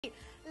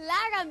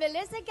Lara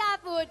Melisa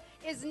Gaffud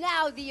is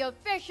now the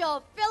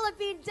official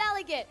Philippine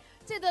delegate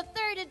to the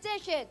third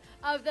edition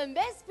of the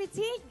Miss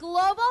Petite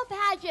Global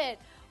Pageant,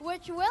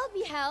 which will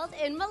be held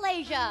in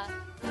Malaysia.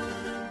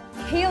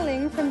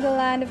 Hailing from the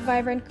land of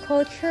vibrant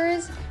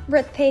cultures,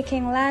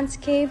 breathtaking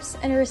landscapes,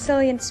 and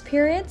resilient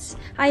spirits,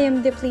 I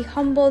am deeply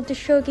humbled to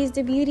showcase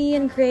the beauty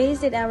and grace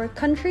that our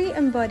country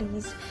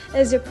embodies.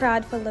 As a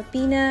proud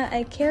Filipina,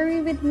 I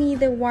carry with me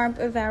the warmth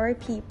of our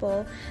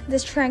people, the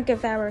strength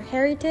of our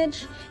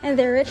heritage, and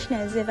the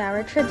richness of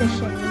our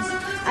traditions.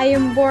 I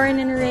am born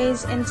and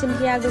raised in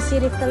Santiago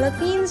City,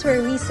 Philippines,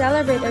 where we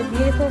celebrate our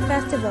beautiful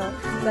festival,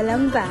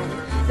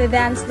 Balamban. The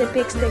dance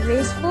depicts the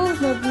graceful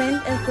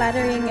movement and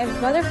fluttering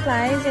of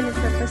butterflies, and it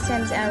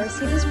represents our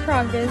city's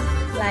progress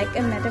like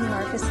a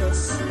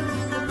metamorphosis.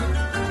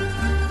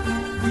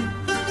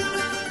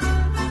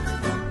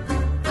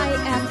 I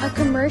am a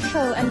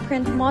commercial and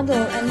print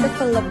model in the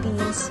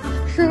Philippines.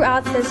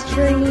 Throughout this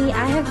journey,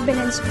 I have been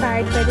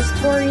inspired by the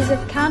stories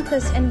of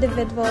countless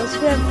individuals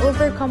who have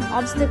overcome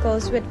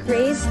obstacles with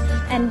grace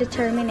and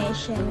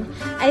determination.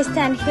 I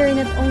stand here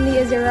not only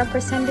as a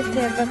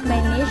representative of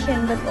my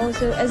nation, but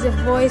also as a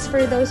voice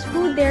for those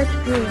who dare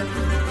to dream,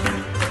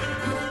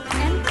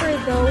 and for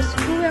those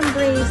who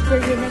embrace their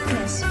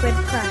uniqueness with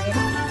pride.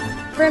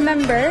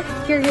 Remember,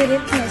 your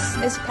uniqueness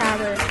is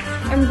power.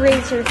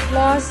 Embrace your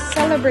flaws,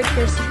 celebrate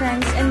your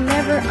strengths, and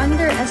never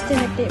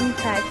underestimate the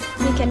impact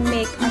you can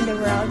make on the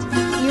world.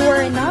 You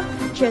are enough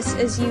just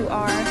as you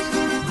are.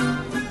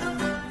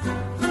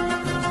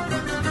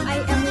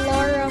 I am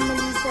Lara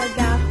Melisa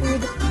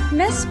Gaffud,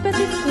 Miss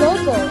Petite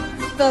Global,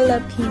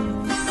 Philippines.